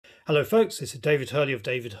Hello folks, this is David Hurley of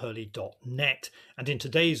davidhurley.net, and in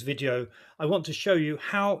today's video I want to show you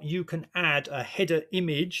how you can add a header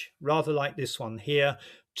image, rather like this one here,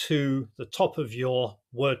 to the top of your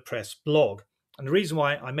WordPress blog. And the reason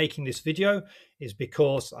why I'm making this video is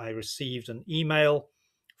because I received an email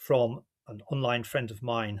from an online friend of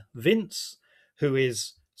mine, Vince, who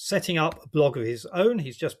is setting up a blog of his own.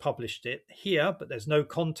 He's just published it here, but there's no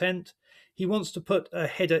content. He wants to put a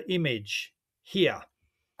header image here.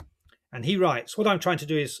 And he writes, what I'm trying to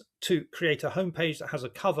do is to create a homepage that has a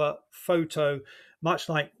cover photo, much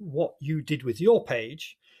like what you did with your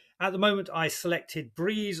page. At the moment, I selected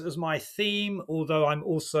Breeze as my theme, although I'm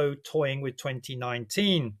also toying with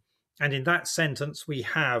 2019. And in that sentence, we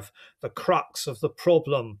have the crux of the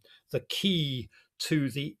problem, the key to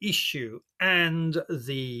the issue, and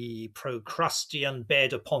the Procrustean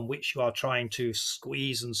bed upon which you are trying to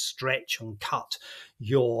squeeze and stretch and cut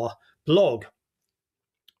your blog.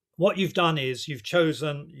 What you've done is you've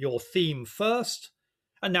chosen your theme first,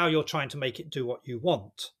 and now you're trying to make it do what you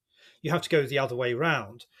want. You have to go the other way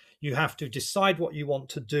around. You have to decide what you want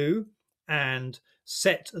to do and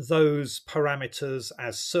set those parameters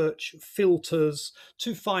as search filters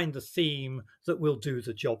to find the theme that will do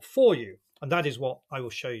the job for you. And that is what I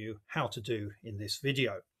will show you how to do in this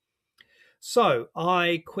video. So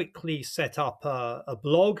I quickly set up a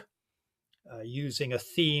blog using a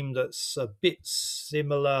theme that's a bit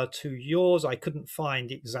similar to yours. I couldn't find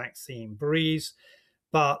the exact theme, Breeze,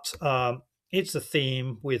 but it's a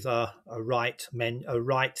theme with a right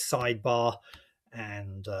sidebar,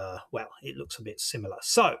 and well, it looks a bit similar.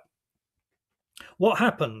 So what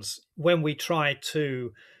happens when we try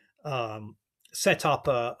to set up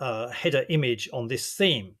a header image on this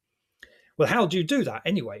theme? Well, how do you do that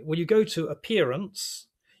anyway? Well, you go to Appearance.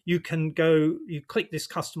 You click this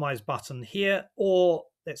Customize button here, or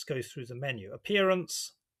let's go through the menu.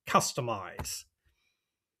 Appearance, Customize.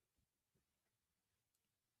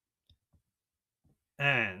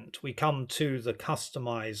 And we come to the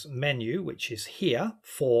Customize menu, which is here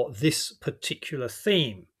for this particular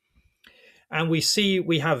theme. And we see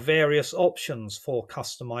we have various options for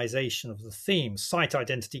customization of the theme: site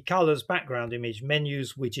identity, colors, background image,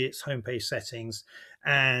 menus, widgets, homepage settings,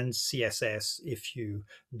 and CSS if you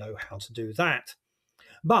know how to do that.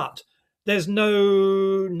 But there's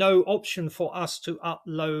no option for us to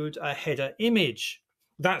upload a header image.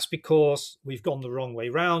 That's because we've gone the wrong way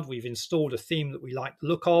round. We've installed a theme that we like the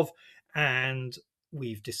look of, and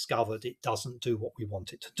we've discovered it doesn't do what we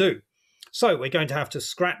want it to do. So we're going to have to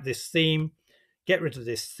scrap this theme, get rid of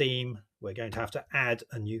this theme. We're going to have to add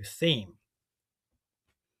a new theme.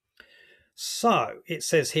 So it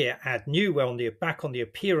says here, add new. We're back on the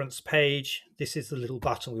appearance page. This is the little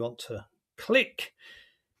button we want to click.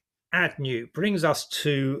 Add new brings us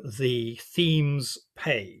to the themes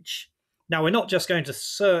page. Now, we're not just going to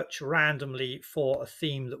search randomly for a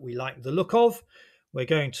theme that we like the look of. We're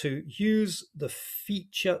going to use the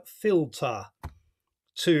feature filter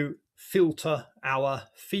to filter our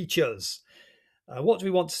features. What do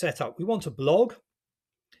we want to set up? We want a blog,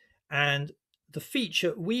 and the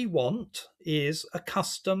feature we want is a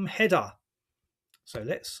custom header. So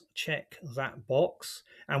let's check that box,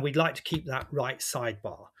 and we'd like to keep that right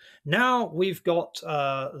sidebar. Now we've got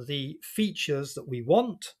the features that we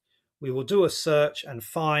want. We will do a search and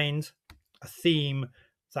find a theme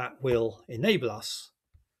that will enable us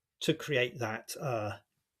to create that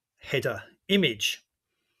header image.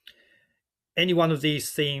 Any one of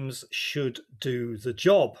these themes should do the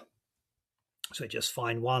job. So just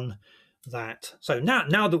find one that, so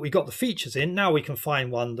now that we've got the features in, now we can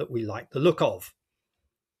find one that we like the look of.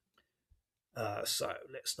 So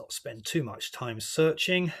let's not spend too much time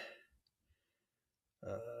searching.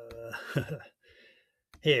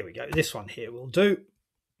 Here we go. This one here will do.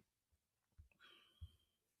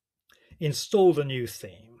 Install the new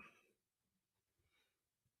theme.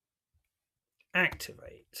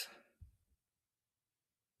 Activate.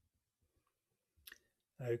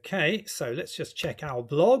 Okay, so let's just check our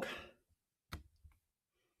blog.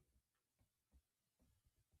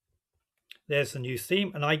 There's the new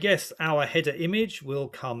theme, and I guess our header image will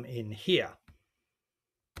come in here.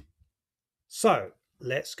 So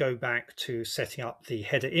let's go back to setting up the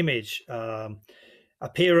header image.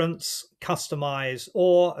 Appearance, Customize,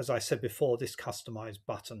 or as I said before, this Customize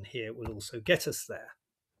button here will also get us there.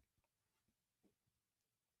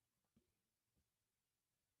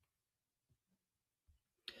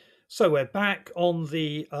 So we're back on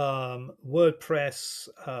the WordPress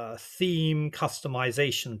theme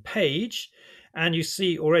customization page, and you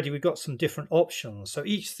see already we've got some different options. So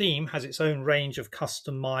each theme has its own range of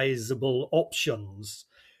customizable options.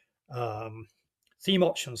 theme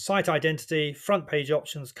options, site identity, front page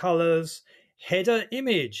options, colors, header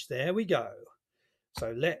image. There we go.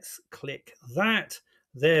 So let's click that.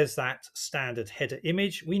 There's that standard header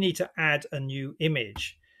image. We need to add a new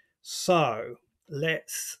image. So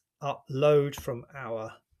let's upload from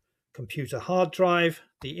our computer hard drive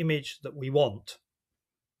the image that we want.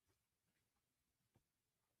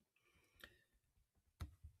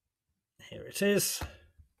 Here it is.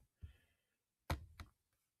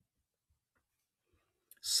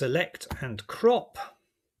 Select and crop.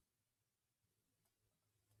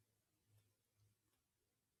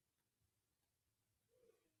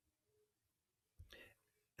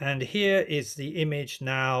 And here is the image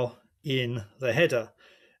now in the header.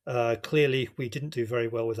 Clearly we didn't do very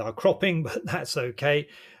well with our cropping, but that's okay.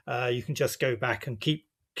 You can just go back and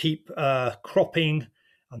keep cropping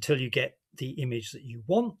until you get the image that you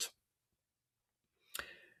want.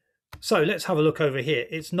 So let's have a look over here.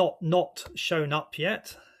 It's not shown up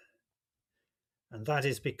yet. And that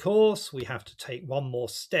is because we have to take one more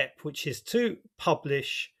step, which is to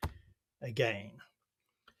publish again.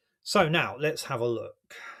 So now let's have a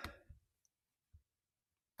look.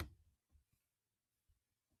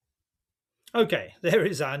 Okay, there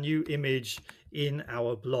is our new image in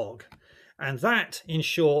our blog. And that, in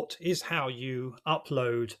short, is how you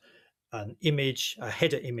upload an image, a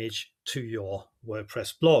header image, to your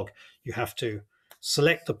WordPress blog. You have to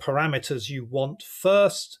select the parameters you want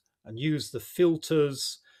first and use the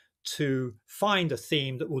filters to find a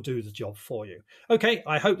theme that will do the job for you. Okay,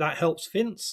 I hope that helps, Vince.